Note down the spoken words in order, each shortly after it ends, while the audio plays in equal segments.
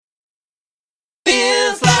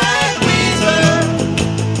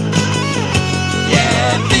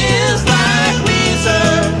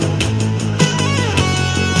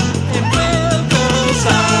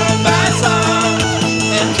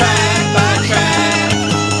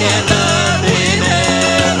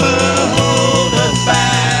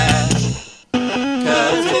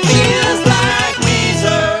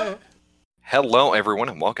Hello, everyone,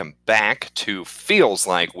 and welcome back to Feels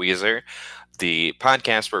Like Weezer, the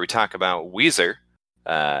podcast where we talk about Weezer,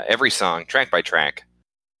 every song, track by track.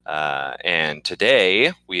 And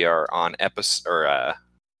today we are on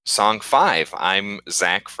song 5. I'm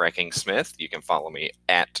Zach Fracking Smith. You can follow me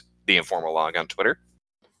at The Informal Log on Twitter.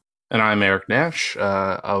 And I'm Eric Nash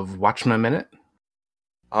of Watchmen a Minute.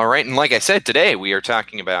 All right, and like I said, today we are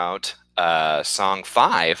talking about song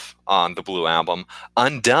 5 on the Blue Album,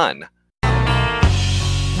 Undone.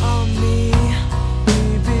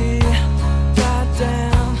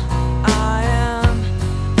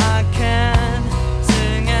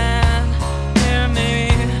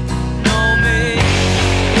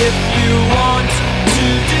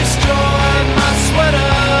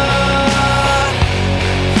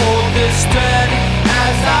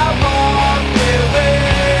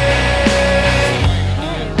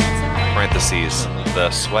 The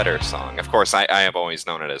Sweater Song. Of course, I have always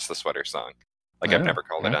known it as the Sweater Song. I've never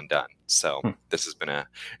called it Undone. So this has been an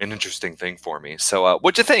interesting thing for me. So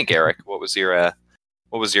what'd you think, Eric? What was your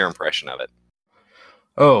impression of it?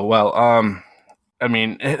 Oh, well, I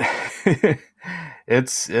mean,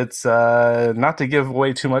 it's not to give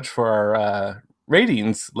away too much for our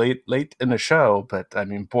ratings late in the show, but I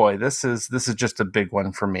mean, boy, this is just a big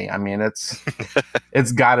one for me. I mean, it's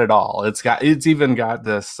got it all. It's even got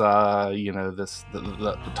this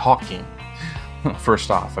the talking.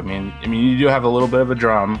 First off, I mean you do have a little bit of a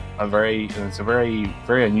drum, it's a very,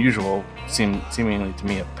 very unusual seemingly to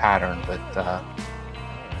me a pattern, but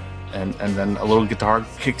and then a little guitar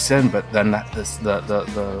kicks in, but then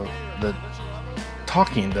the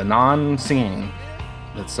talking, the non-singing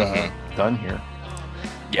that's done here.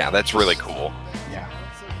 Yeah, that's really cool. Yeah,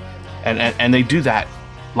 and they do that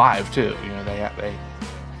live too. You know, they.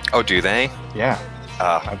 Oh, do they? Yeah,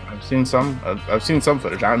 I've seen some. I've seen some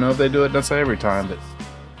footage. I don't know if they do it necessarily every time, but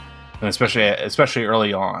and especially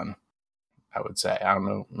early on, I would say. I don't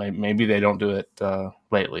know. Maybe they don't do it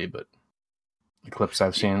lately, but the clips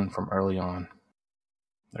I've seen from early on.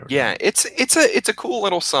 Yeah, it's a cool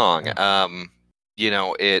little song.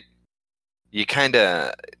 It's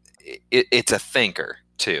a thinker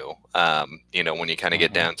too. When you kind of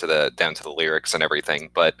get down to the lyrics and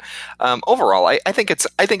everything. But overall, I think it's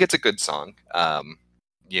a good song.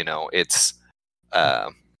 It's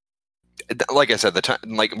like I said,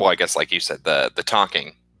 I guess like you said, the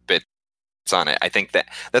talking bits on it. I think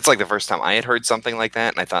that's like the first time I had heard something like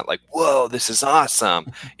that, and I thought like, whoa, this is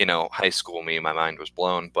awesome. High school me, my mind was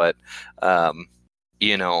blown. But I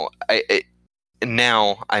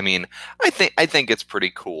think it's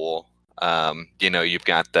pretty cool. You've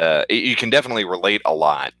got you can definitely relate a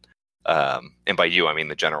lot. And by you, I mean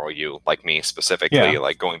the general you, like me specifically,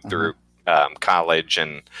 like going through college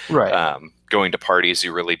and going to parties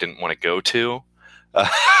you really didn't want to go to.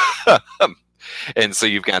 And so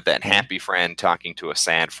you've got that happy friend talking to a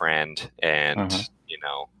sad friend, and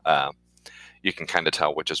you can kind of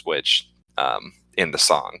tell which is which in the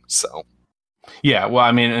song. So yeah, well,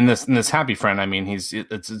 I mean, in this happy friend, I mean,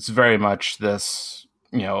 it's very much this,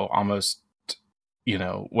 almost,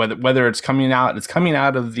 whether it's coming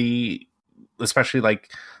out of the, especially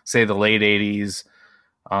like say the late 80s,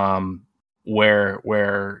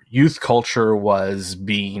 where youth culture was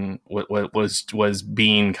being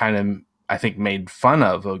kind of, I think, made fun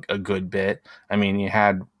of a good bit. I mean, you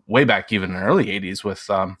had way back even in the early 80s with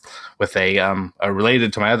a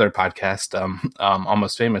related to my other podcast,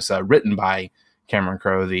 Almost Famous, written by Cameron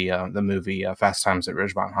Crowe, the movie Fast Times at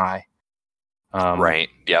Ridgemont High. Right.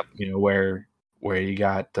 Yep. Where you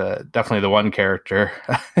got definitely the one character,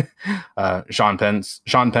 Sean Penn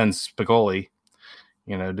Spicoli,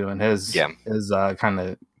 doing his kind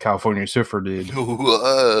of California surfer dude.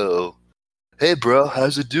 Whoa. Hey, bro,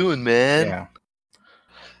 how's it doing, man? Yeah.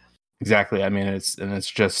 Exactly. I mean, it's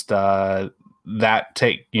just that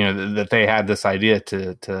take, that they had this idea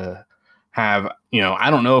to have, I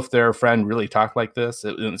don't know if their friend really talked like this.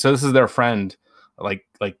 So this is their friend, like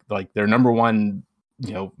their number one,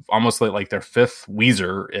 almost like their fifth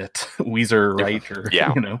Weezer, right? Or,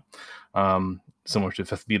 yeah. Similar to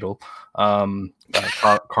Fifth Beatle.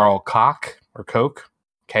 Carl Koch or Koch,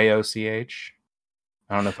 Koch.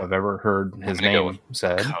 I don't know if I've ever heard his name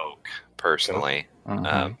said. Koch, personally.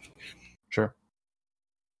 Sure.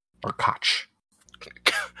 Or Koch.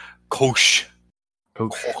 Koch.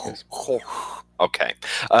 Okay.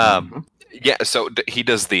 Yeah. So he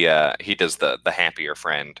does the happier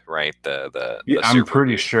friend, right? I'm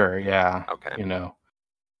pretty sure. Yeah. Okay.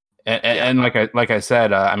 And like I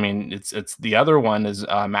said, I mean, it's the other one is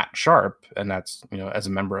Matt Sharp, and that's as a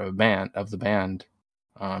member of the band,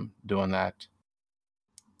 doing that.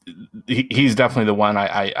 he's definitely the one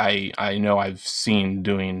I know I've seen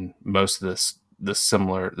doing most of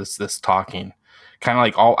this talking, kind of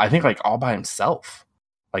like all by himself,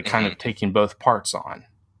 like kind of taking both parts on,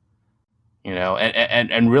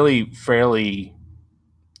 and really fairly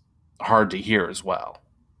hard to hear as well.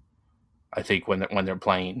 I think when they're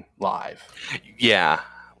playing live. Yeah.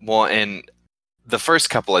 Well, and the first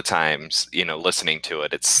couple of times, listening to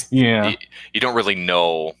it, it's you don't really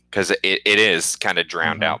know, because it is kind of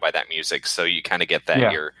drowned out by that music. So you kind of get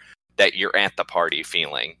that you're at the party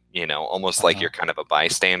feeling, almost like you're kind of a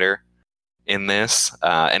bystander in this.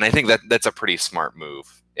 And I think that's a pretty smart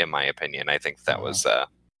move, in my opinion. I think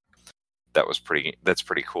that's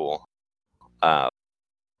pretty cool.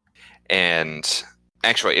 And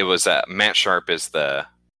actually, it was Matt Sharp is the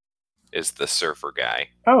surfer guy.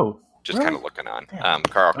 Oh, just really? Kind of looking on.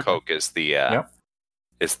 Carl Koch is the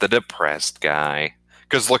depressed guy.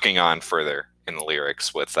 Because looking on further in the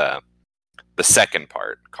lyrics with the second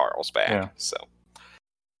part, Carl's back. Yeah.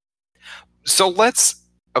 So let's.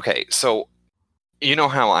 Okay, so you know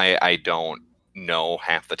how I don't know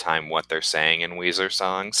half the time what they're saying in Weezer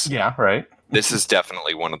songs? Yeah, right. This is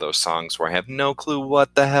definitely one of those songs where I have no clue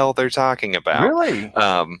what the hell they're talking about. Really?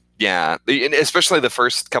 Yeah, and especially the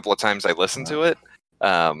first couple of times I listened to it.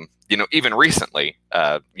 Even recently,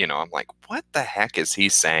 I'm like, what the heck is he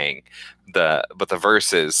saying? But the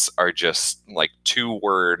verses are just like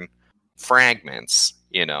 2-word fragments,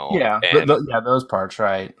 Yeah, those parts,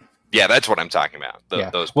 right? Yeah, that's what I'm talking about.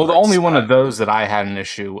 Those. Well, the only one of those that I've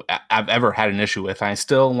ever had an issue with, and I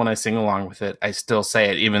still, when I sing along with it, I still say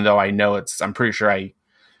it, even though I'm pretty sure I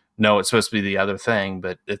know it's supposed to be the other thing,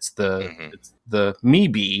 but it's the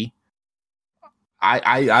maybe.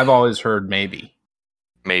 I've always heard maybe.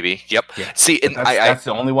 Maybe. Yep. Yeah. See, and that's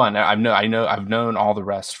the only one. I've known all the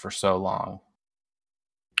rest for so long.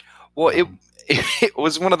 Well, it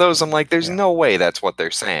was one of those. I'm like, there's no way that's what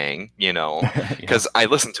they're saying, because I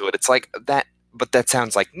listened to it. It's like that, but that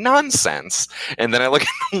sounds like nonsense. And then I look at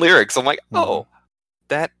the lyrics. I'm like, oh,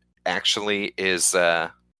 that actually is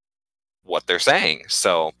what they're saying.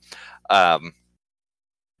 So, to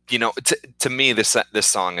me, this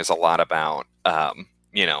song is a lot about,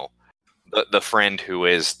 the friend who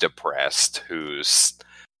is depressed, who's,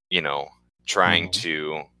 trying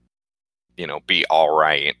to, be all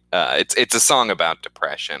right. It's a song about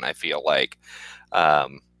depression, I feel like.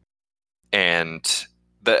 And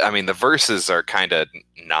the verses are kind of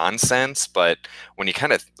nonsense, but when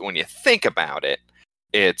you think about it,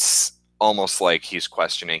 it's almost like he's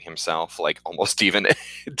questioning himself, like almost even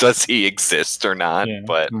does he exist or not? Yeah.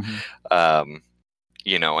 But, and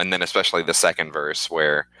then especially the second verse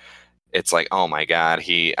where it's like, oh my God,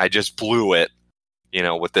 I just blew it,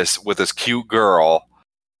 with this cute girl,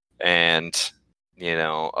 and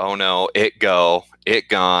oh no, it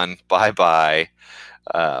gone, bye bye.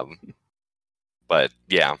 But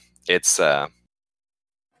yeah, it's so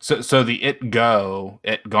the it gone,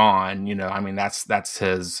 that's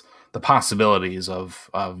the possibilities of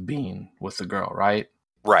being with the girl, right?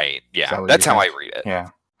 Right. Yeah, that's how I read it. Yeah.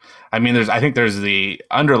 I think there's the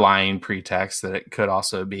underlying pretext that it could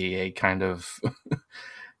also be a kind of,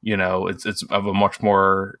 it's of a much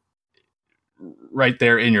more right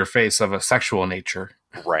there in your face of a sexual nature.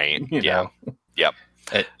 Right. Yeah. Yep.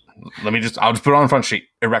 I'll just put it on the front sheet.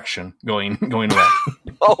 Erection going away.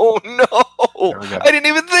 Oh no! I didn't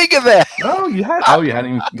even think of that. Oh, you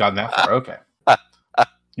hadn't even gotten that far. Okay.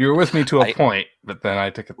 You were with me to a point, but then I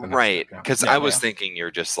took it the next right, because I was thinking you're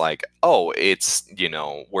just like, oh, it's,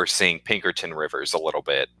 we're seeing Pinkerton Rivers a little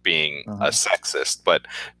bit being a sexist, but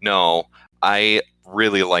no, I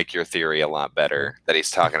really like your theory a lot better, that he's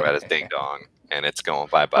talking about his ding dong and it's going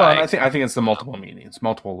bye bye. Well, I think it's the multiple meanings,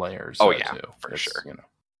 multiple layers. Oh yeah, too. For sure.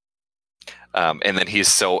 And then he's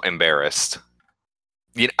so embarrassed.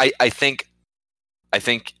 I think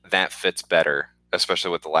that fits better,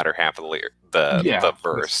 especially with the latter half of the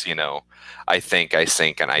verse. I think I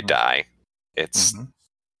sink and I die. It's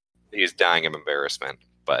he's dying of embarrassment.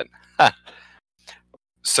 But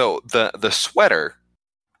so the sweater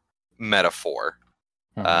metaphor,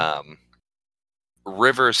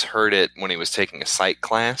 Rivers heard it when he was taking a psych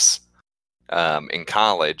class in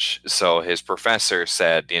college. So his professor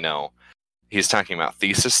said, he's talking about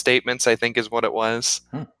thesis statements, I think is what it was.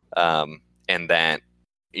 And that,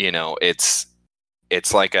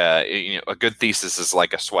 it's like a good thesis is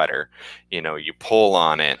like a sweater. You pull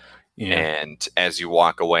on it, and as you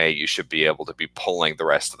walk away, you should be able to be pulling the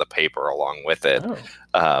rest of the paper along with it.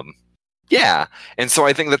 Yeah. And so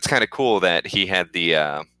I think that's kind of cool that he had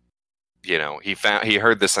the, he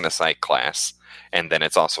heard this in a psych class, and then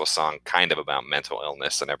it's also a song kind of about mental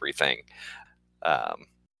illness and everything.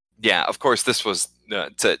 Yeah, of course, this was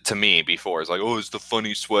to me before. It's like, oh, it's the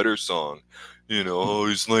funny sweater song. You know, oh,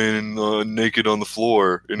 he's laying naked on the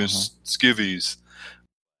floor in his skivvies.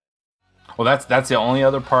 Well, that's the only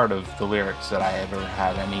other part of the lyrics that I ever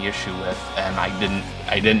had any issue with, and I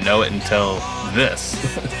didn't know it until this,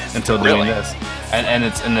 until doing this, and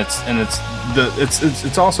it's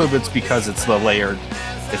because it's the layered,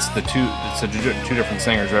 it's the two different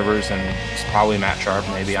singers, Rivers, and it's probably Matt Sharp,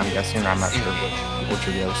 maybe, I'm guessing. I'm not sure which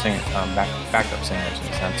of the other backup singers in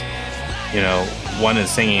a sense. You know, one is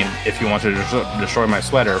singing "If You Want to Destroy My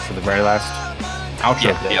Sweater" for the very last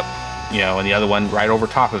outro bit. Yep. You know, and the other one right over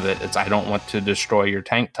top of it, it's "I Don't Want to Destroy Your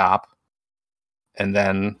Tank Top." And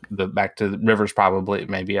then back to Rivers, probably,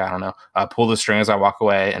 maybe, I don't know, "Pull the String as I Walk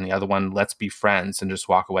Away." And the other one, "Let's Be Friends," and just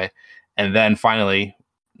walk away. And then finally,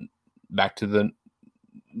 back to the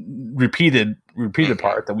repeated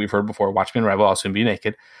part that we've heard before, "Watch Me Unravel, I'll Soon Be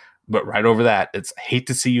Naked." But right over that, it's "Hate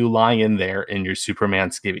to See You Lying in There in Your Superman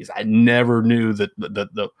skivvies." I never knew that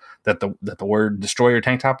the word "destroy your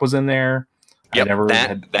tank top" was in there. Yep,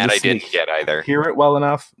 I didn't get either. Hear it well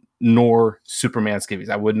enough, nor Superman skivvies.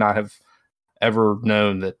 I would not have ever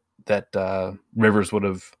known that Rivers would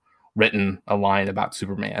have written a line about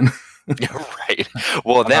Superman. Right.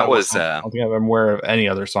 Well, that was. I don't think I'm aware of any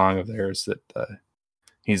other song of theirs that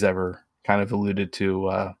he's ever kind of alluded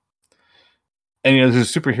to any other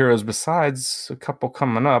superheroes besides a couple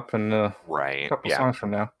coming up and a couple songs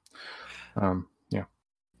from now.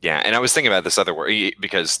 Yeah, and I was thinking about this other word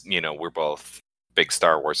because, you know, we're both big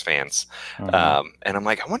Star Wars fans. And I'm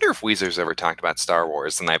like, I wonder if Weezer's ever talked about Star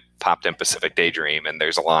Wars. And I popped in Pacific Daydream, and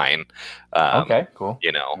there's a line. Okay, cool.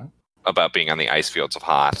 You know, about being on the ice fields of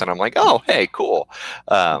Hoth. And I'm like, oh, hey, cool.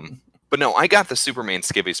 But no, I got the Superman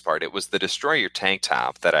skivvies part. It was the "Destroy Your Tank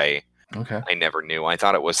Top" that I never knew. I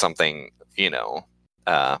thought it was something, you know,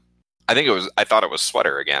 I thought it was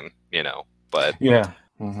sweater again, you know, but. Yeah.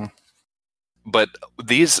 Mm-hmm. But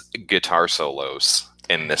these guitar solos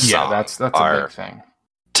in this song that's a big thing.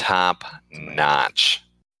 Top notch.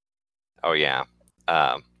 Oh yeah,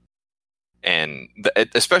 and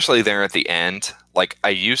especially there at the end. Like, I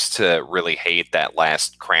used to really hate that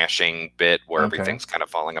last crashing bit where everything's kind of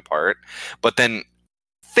falling apart. But then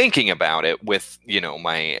thinking about it with, you know,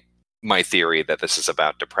 my theory that this is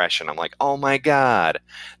about depression, I'm like, oh my god,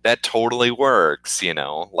 that totally works. You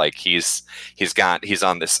know, like he's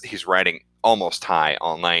riding almost high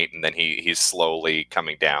all night, and then he's slowly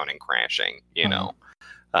coming down and crashing, you know.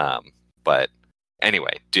 But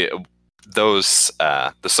anyway, those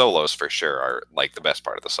the solos for sure are like the best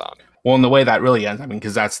part of the song. Well, and the way that really ends, I mean,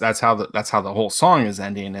 because that's how the whole song is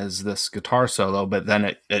ending, is this guitar solo, but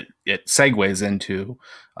then it segues into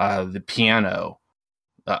the piano.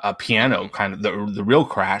 A piano kind of the real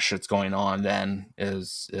crash that's going on then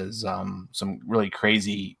is some really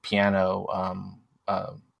crazy piano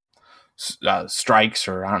strikes,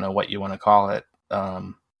 or I don't know what you want to call it.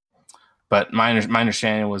 But my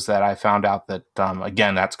understanding was that I found out that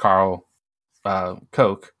again, that's Carl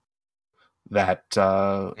Koch that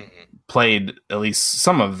played at least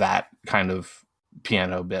some of that kind of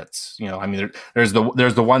piano bits. You know, I mean, there's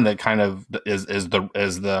the one that kind of is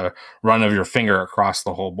the run of your finger across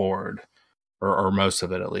the whole board, or most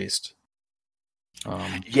of it at least.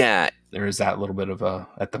 There is that little bit of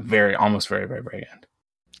at the almost very, very, very end.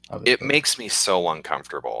 It makes me so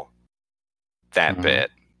uncomfortable, that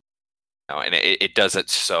bit. You know, and it does it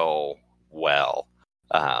so well.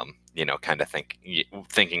 You know, kind of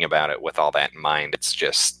thinking about it with all that in mind. It's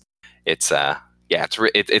just, it's a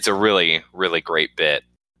really, really great bit.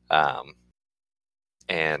 And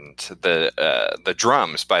the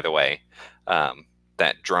drums, by the way,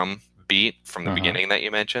 that drum beat from the beginning that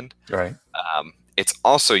you mentioned, right? It's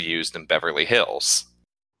also used in Beverly Hills.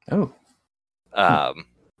 Oh.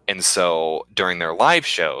 And so during their live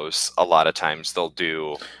shows, a lot of times they'll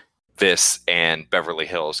do this and Beverly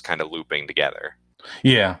Hills kind of looping together.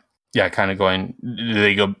 Yeah, kind of going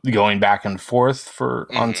back and forth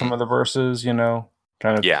on some of the verses, you know,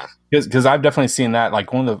 kind of. Yeah, because I've definitely seen that,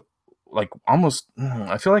 like one of the, like almost,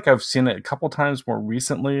 I feel like I've seen it a couple times more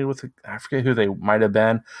recently with, I forget who they might have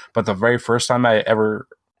been, but the very first time I ever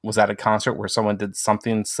was at a concert where someone did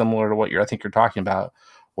something similar to what I think you're talking about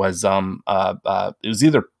was it was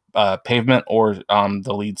either Pavement or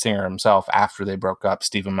the lead singer himself after they broke up,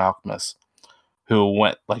 Stephen Malkmus, who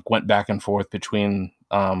went back and forth between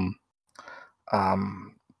one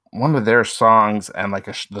of their songs and like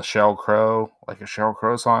the Sheryl Crow, like a Sheryl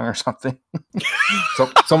Crow song or something.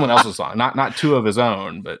 So someone else's song, not two of his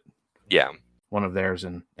own, but one of theirs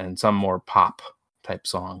and some more pop type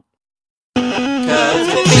song. 'Cause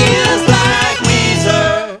it feels like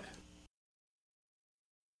Weezer.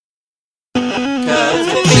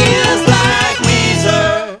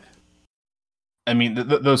 I mean,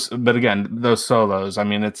 but again, those solos. I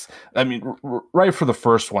mean, right for the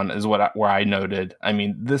first one is where I noted. I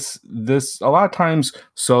mean, this a lot of times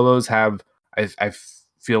solos have, I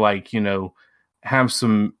feel like, have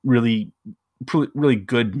some really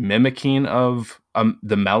good mimicking of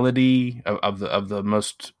the melody of the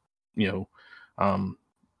most,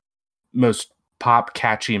 most pop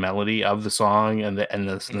catchy melody of the song, and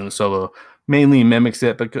the solo mainly mimics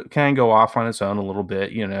it, but can go off on its own a little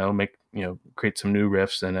bit, create some new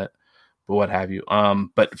riffs in it, but what have you.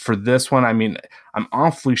 But for this one, I mean, I'm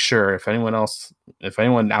awfully sure if anyone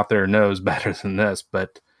out there knows better than this,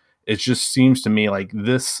 but it just seems to me like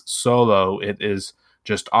this solo, it is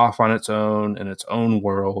just off on its own in its own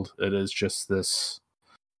world. It is just this,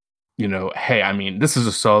 hey, I mean, this is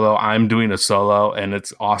a solo. I'm doing a solo, and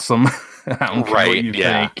it's awesome. I don't care what you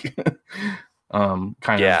think.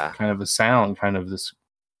 Kind of a sound, kind of this,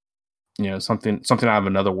 something out of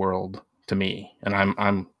another world to me. And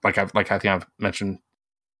I'm like I think I've mentioned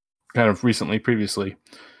kind of previously,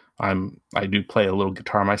 I do play a little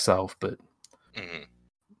guitar myself, but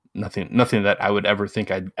nothing that I would ever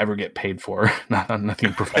think I'd ever get paid for.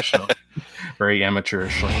 Nothing professional, very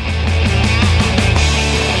amateurish.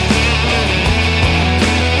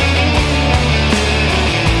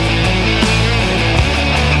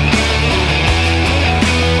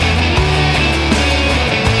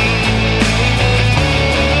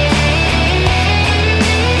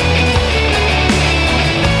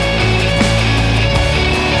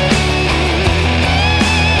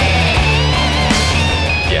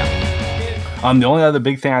 The only other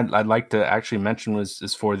big thing I'd like to actually mention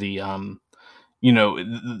is for the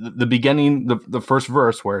the beginning, the first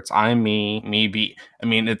verse where it's I'm me be. I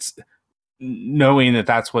mean, it's knowing that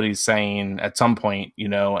that's what he's saying at some point,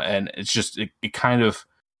 and it's just it kind of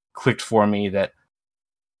clicked for me that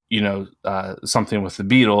something with the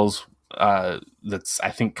Beatles that's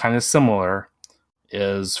I think kind of similar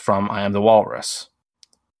is from I Am the Walrus,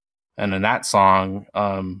 and in that song,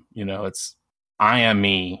 it's I am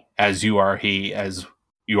me, as you are he, as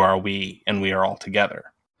you are we, and we are all together.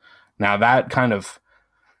 Now that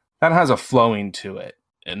has a flowing to it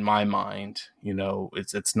in my mind.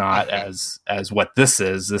 It's not as what this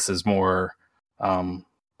is. This is more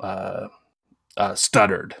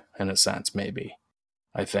stuttered in a sense, maybe.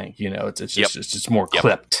 I think it's just more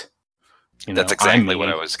clipped. That's exactly what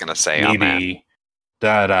I was going to say. Maybe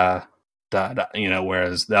da da.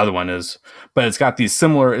 Whereas the other one is, but it's got these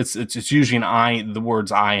similar. It's using the words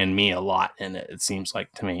I and me a lot in it. It seems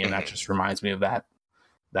like to me, and that just reminds me of that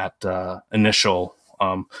initial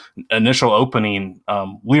opening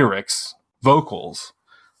lyrics, vocals.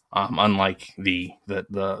 Unlike the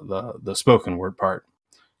spoken word part,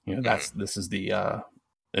 this is the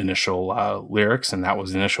initial lyrics, and that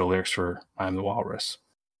was the initial lyrics for I Am the Walrus.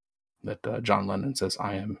 That John Lennon says,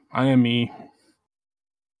 I am me.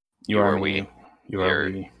 You are we. You are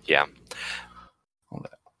we. Yeah. All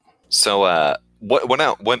that. So,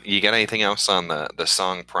 what you got anything else on the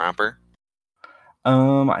song proper?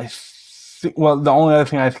 I think. Well, the only other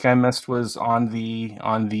thing I think I missed was on the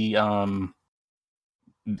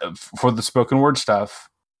for the spoken word stuff.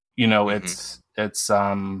 It's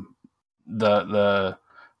the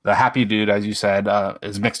happy dude, as you said,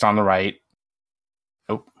 is mixed on the right.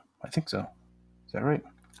 Oh, I think so. Is that right?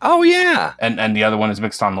 Oh yeah, and the other one is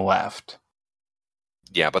mixed on the left.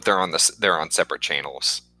 Yeah, but they're on separate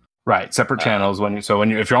channels. Right, separate channels.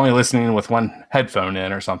 If you're only listening with one headphone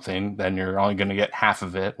in or something, then you're only going to get half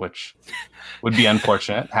of it, which would be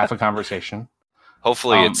unfortunate. Half a conversation.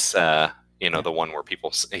 Hopefully, it's the one where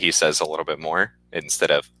he says a little bit more instead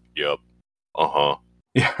of "Yep,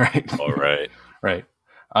 yeah, right, all right, right."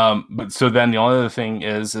 But so then the only other thing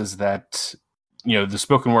is that the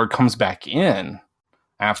spoken word comes back in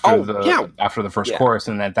after the first chorus,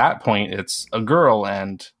 and at that point it's a girl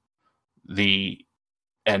and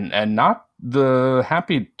not the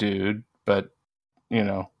happy dude, but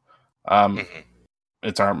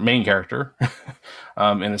it's our main character in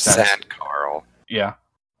a sense. Sad Carl. Yeah,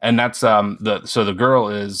 and that's the girl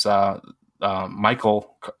is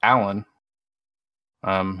Michael Allen,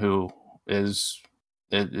 who is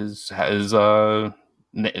the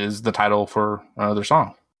title for another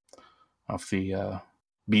song off the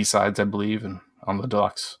B-sides, I believe, and on the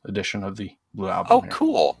deluxe edition of the Blue Album. Oh, here.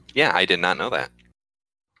 Cool. Yeah, I did not know that.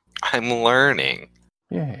 I'm learning.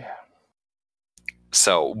 Yeah.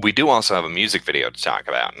 So we do also have a music video to talk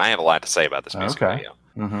about, and I have a lot to say about this music video.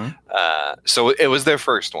 Mm-hmm. So it was their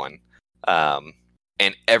first one,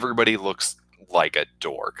 and everybody looks like a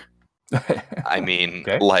dork. I mean,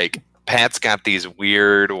 like Pat's got these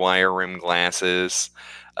weird wire rim glasses.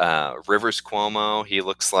 Rivers Cuomo, he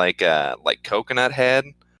looks like Coconut Head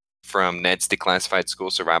from Ned's Declassified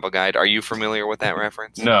School Survival Guide. Are you familiar with that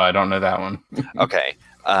reference? No, I don't know that one. Okay.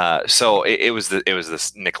 So it was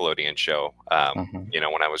this Nickelodeon show,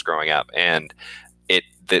 when I was growing up, and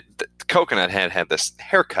the Coconut Head had this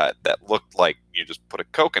haircut that looked like you just put a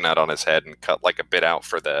coconut on his head and cut like a bit out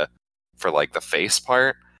for the face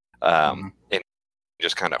part, and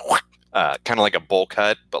just kind of like a bowl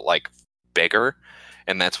cut, but like bigger,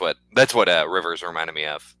 and that's what Rivers reminded me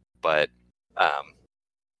of. But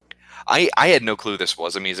I had no clue this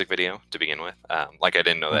was a music video to begin with. I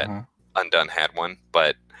didn't know that Undone had one,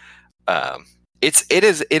 but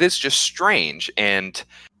it is just strange, and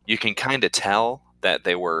you can kind of tell that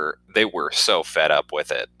they were so fed up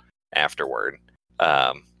with it afterward.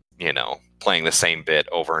 Playing the same bit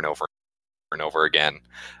over and over and over again,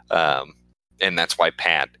 and that's why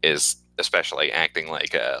Pat is especially acting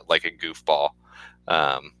like a goofball.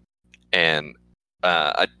 And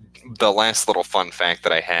the last little fun fact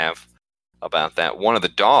that I have about that, one of the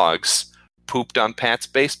dogs pooped on Pat's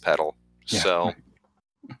bass pedal. Yeah. So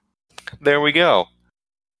there we go.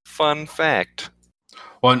 Fun fact.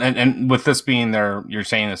 Well, and with this being you're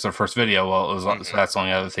saying it's their first video. Well, so that's the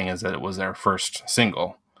only other thing is that it was their first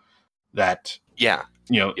single. That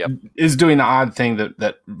is doing the odd thing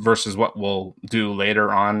that versus what we'll do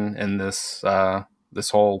later on in this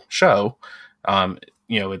whole show.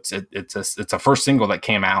 It's a first single that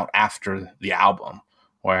came out after the album,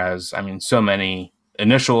 whereas so many at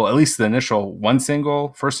least the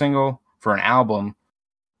initial first single for an album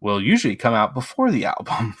will usually come out before the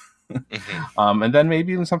album. And then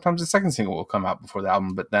maybe even sometimes the second single will come out before the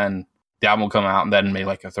album, but then the album will come out and then maybe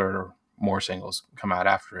like a third or more singles come out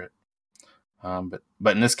after it.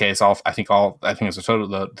 But in this case, I think it's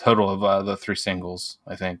the total of the 3 singles.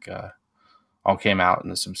 I think all came out in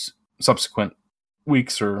the subsequent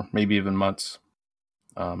weeks or maybe even months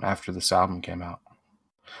after this album came out.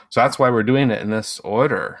 So that's why we're doing it in this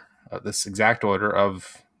order, this exact order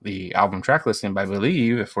of the album track listing. But I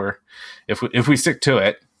believe if we stick to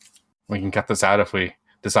it, we can cut this out if we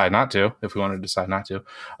decide not to. If we want to decide not to,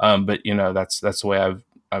 but that's the way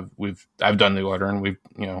I've done the order, and we've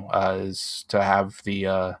is to have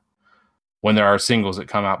the when there are singles that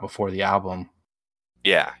come out before the album.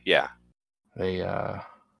 Yeah. They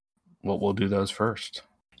we'll do those first.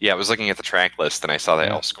 Yeah, I was looking at the track list and I saw that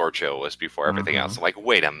El Scorcho was before everything else. I'm like,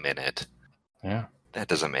 wait a minute. Yeah, that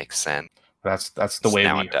doesn't make sense. That's the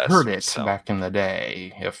way we heard it back in the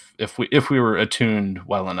day. If we were attuned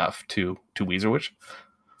well enough to Weezer, which,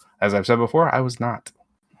 as I've said before, I was not.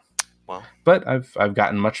 Well, but I've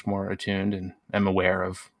gotten much more attuned and am aware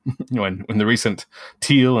of when the recent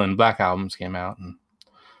Teal and Black albums came out, and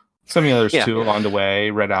some of the others too along the way,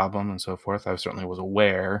 Red Album and so forth. I certainly was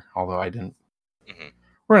aware, although I didn't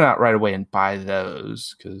run out right away and buy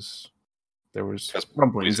those because there was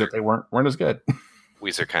rumblings that they weren't as good.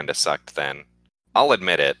 Weezer kind of sucked then. I'll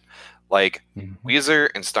admit it. Weezer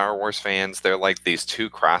and Star Wars fans, they're like these two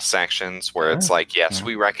cross sections where it's like, yes,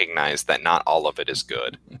 we recognize that not all of it is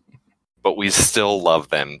good, but we still love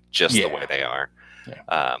them just the way they are.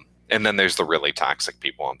 Yeah. And then there's the really toxic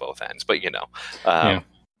people on both ends, but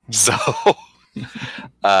so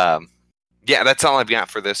that's all I've got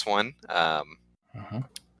for this one.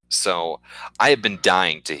 So I have been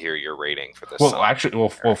dying to hear your rating for this song. Actually,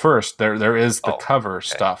 first there is the cover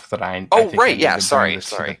stuff that I think right, yeah, sorry.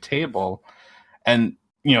 To the table, and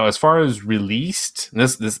as far as released,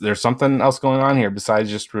 this there's something else going on here besides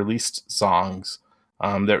just released songs.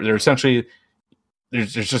 They're essentially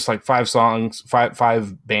there's just like 5 songs,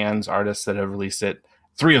 five bands, artists that have released it.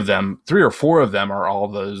 3 or 4 of them are all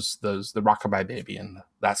those the Rockabye Baby and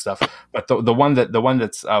that stuff. But the one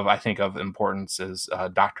that's I think of importance is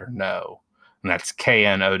Dr. No, and that's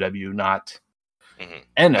KNOW, not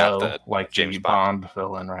NO, like James Bond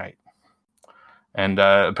villain, right? And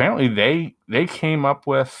apparently they came up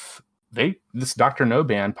with this Dr. No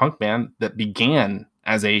band, punk band that began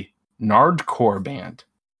as a nardcore band,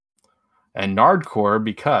 and nardcore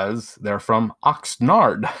because they're from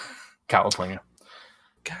Oxnard, California.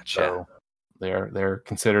 Gotcha. So they're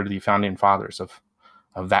considered the founding fathers of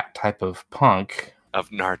that type of punk.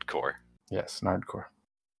 Of nardcore. Yes, nardcore.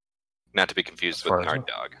 Not to be confused with Nard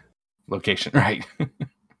Dog. Location, right?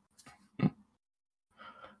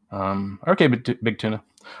 Okay, Big Tuna.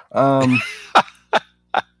 Oh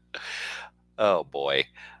boy.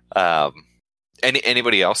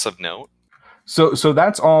 Anybody else of note? So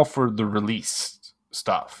that's all for the release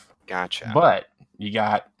stuff. Gotcha. But you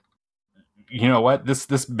got. You know what?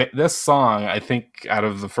 This song, I think, out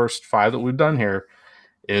of the first 5 that we've done here,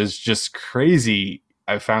 is just crazy.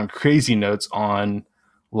 I found crazy notes on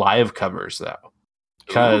live covers though,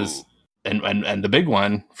 because and the big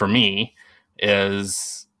one for me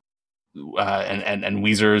is and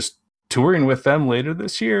Weezer's touring with them later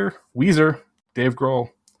this year. Weezer, Dave Grohl,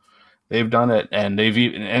 they've done it, and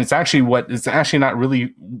it's actually not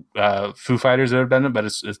really Foo Fighters that have done it, but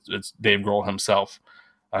it's Dave Grohl himself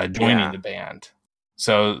joining the band.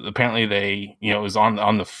 So apparently they, it was on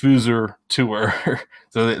the Foozer tour.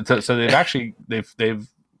 so they've actually they've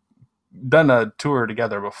done a tour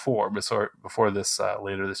together before this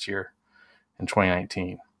later this year in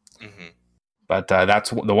 2019. Mm-hmm. But that's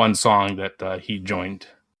the one song that he joined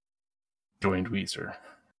Weezer.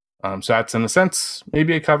 So that's in a sense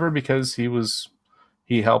maybe a cover because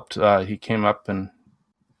he helped, he came up and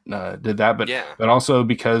did that, but also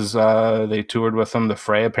because they toured with them. The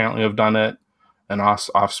Fray apparently have done it, and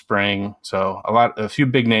Offspring. So a few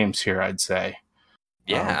big names here, I'd say.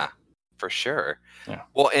 Yeah, for sure. Yeah.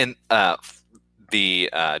 Well, and on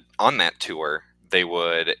that tour, they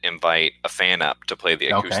would invite a fan up to play the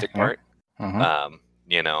acoustic part. Mm-hmm.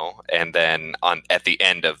 And then at the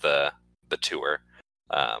end of the tour,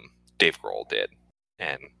 Dave Grohl did,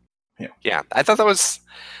 and I thought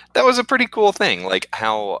that was a pretty cool thing. Like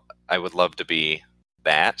how I would love to be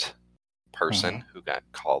that person who got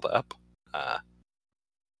called up.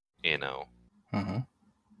 Mm-hmm.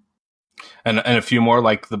 And a few more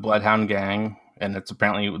like the Bloodhound Gang, and it's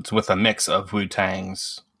with a mix of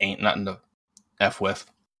Wu-Tang's Ain't Nothing to F With.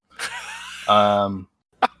 And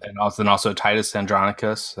also Titus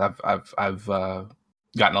Andronicus. I've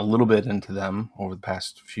gotten a little bit into them over the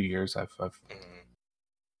past few years.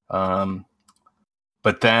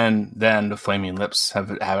 But then the Flaming Lips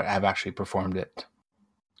have actually performed it.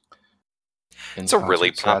 It's a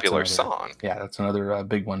really popular song. Yeah, that's another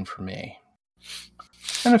big one for me.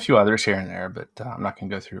 And a few others here and there, but I'm not going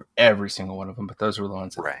to go through every single one of them. But those were the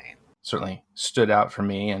ones that certainly stood out for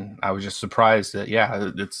me, and I was just surprised that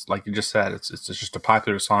it's like you just said, it's just a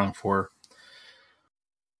popular song for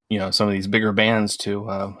some of these bigger bands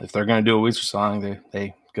to if they're going to do a Weezer song,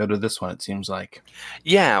 they go to this one. It seems like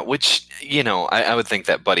which I would think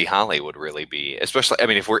that Buddy Holly would really be, especially. I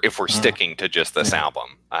mean, if we're sticking to just this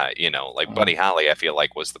album, Buddy Holly, I feel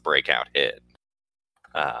like was the breakout hit.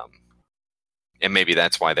 And maybe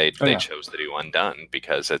that's why they chose to do Undone,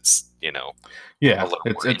 because it's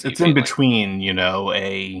it's in between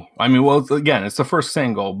again, it's the first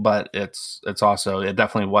single, but it's also, it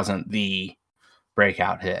definitely wasn't the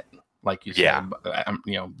breakout hit like you said.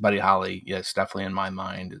 Buddy Holly, yes, definitely in my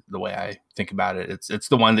mind, the way I think about it, it's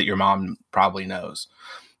the one that your mom probably knows,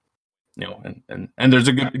 and there's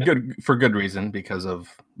a good reason because of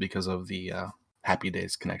the Happy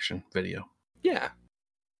Days Connection video.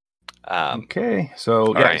 Okay,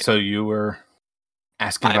 so right. So you were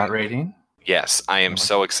asking about rating? Yes, I am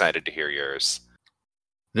so excited to hear yours.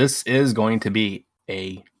 This is going to be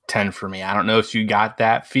a 10 for me. I don't know if you got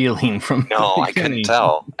that feeling from No, I couldn't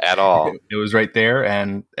tell at all. It was right there,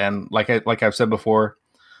 and like I've said before,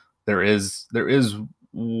 there is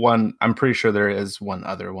one. I'm pretty sure there is one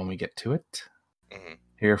other when we get to it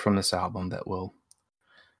here from this album that will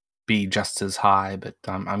be just as high. But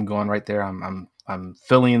I'm going right there. I'm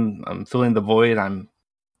filling the void.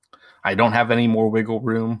 I don't have any more wiggle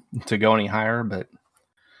room to go any higher, but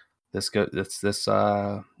this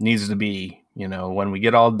needs to be, when we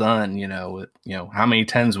get all done, how many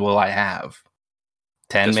 10s will I have?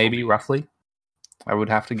 10 maybe, roughly, I would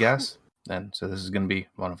have to guess. And so this is going to be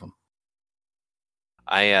one of them.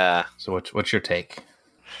 So what's your take?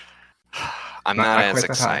 I'm not as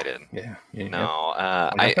excited. Yeah. No.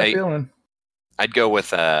 I'd go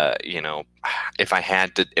with if I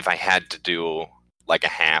had to do like a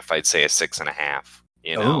half, I'd say a 6.5.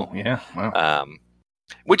 Oh yeah. Wow.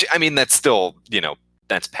 Which, I mean, that's still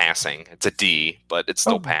that's passing. It's a D, but it's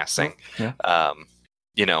still passing. Yeah.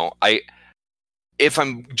 If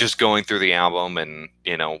I'm just going through the album and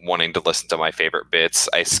wanting to listen to my favorite bits,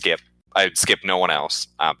 I'd skip No One Else,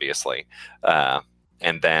 obviously.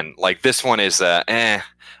 And then like this one is I'm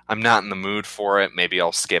not in the mood for it. Maybe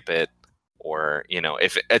I'll skip it. Or,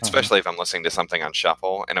 especially if I'm listening to something on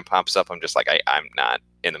shuffle and it pops up, I'm just like, I'm not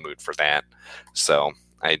in the mood for that. So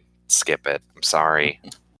I skip it. I'm sorry.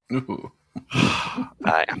 I'm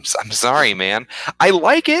sorry, man. I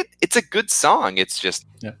like it. It's a good song. It's just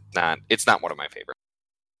it's not one of my favorites.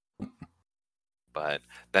 But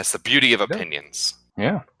that's the beauty of opinions.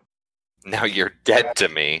 Yeah. Now you're dead to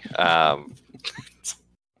me.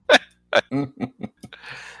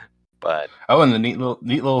 But and the neat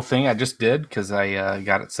little thing I just did, because I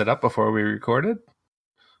got it set up before we recorded.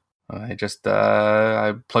 I just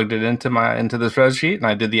I plugged it into the spreadsheet and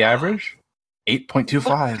I did the average.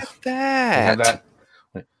 8.25. Look at that.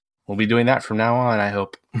 we'll be doing that from now on, I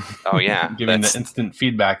hope. Oh yeah, giving the instant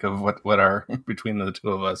feedback of what are between the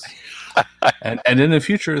two of us, and in the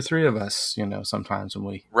future, the three of us. Sometimes when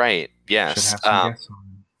we yes. should have some guests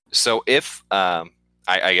on. So if I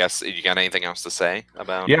guess you got anything else to say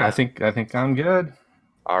about? Yeah, I think I'm good.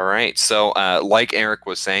 All right. So like Eric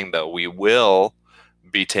was saying, though, we will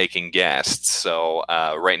be taking guests. So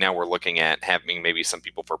right now we're looking at having maybe some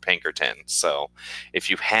people for Pinkerton. So if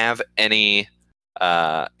you have any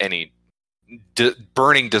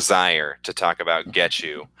burning desire to talk about Get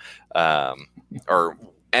You or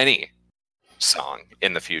any song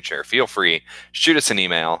in the future, feel free, shoot us an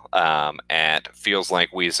email at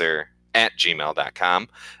feelslikeweezer@gmail.com,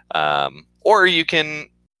 or you can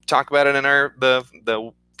talk about it in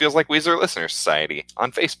the Feels Like Weezer Listener Society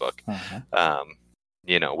on Facebook.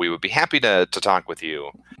 We would be happy to talk with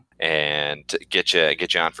you and get you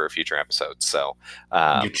on for a future episode. So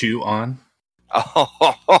get you on. Oh,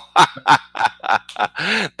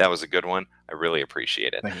 that was a good one. I really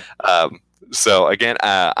appreciate it. So again,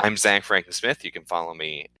 I'm Zach Franken-Smith. You can follow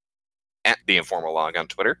me at The Informal Log on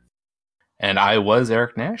Twitter. And I was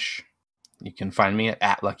Eric Nash. You can find me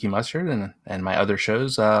at Lucky Mustard and my other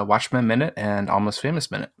shows, Watchmen Minute and Almost Famous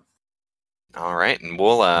Minute. All right, and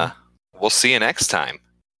we'll see you next time.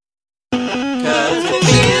 'Cause it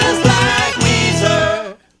feels like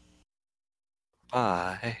Weezer.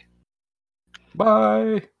 Bye.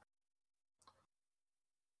 Bye.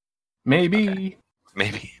 Maybe. Okay.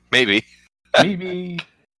 Maybe.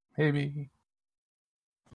 Maybe.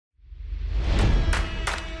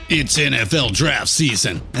 It's NFL draft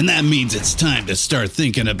season, and that means it's time to start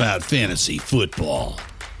thinking about fantasy football.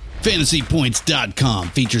 FantasyPoints.com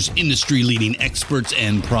features industry-leading experts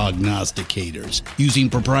and prognosticators using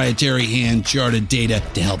proprietary hand-charted data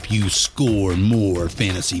to help you score more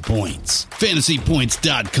fantasy points.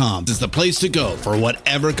 FantasyPoints.com is the place to go for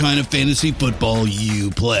whatever kind of fantasy football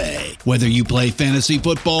you play. Whether you play fantasy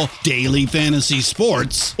football, daily fantasy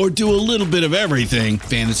sports, or do a little bit of everything,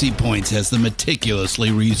 Fantasy Points has the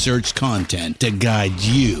meticulously researched content to guide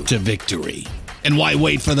you to victory. And why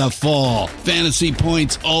wait for the fall? Fantasy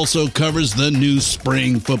Points also covers the new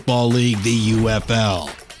spring football league, the UFL.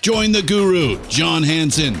 Join the guru, John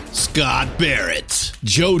Hansen, Scott Barrett,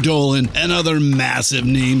 Joe Dolan, and other massive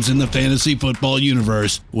names in the fantasy football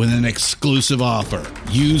universe with an exclusive offer.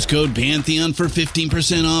 Use code Pantheon for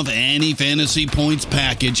 15% off any Fantasy Points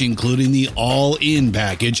package, including the all-in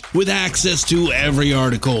package, with access to every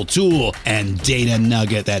article, tool, and data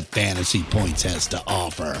nugget that Fantasy Points has to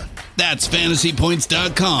offer. That's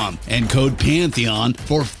FantasyPoints.com and code Pantheon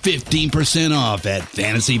for 15% off at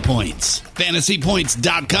Fantasy Points.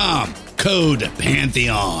 FantasyPoints.com, code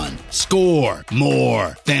Pantheon. Score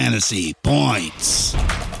more fantasy points.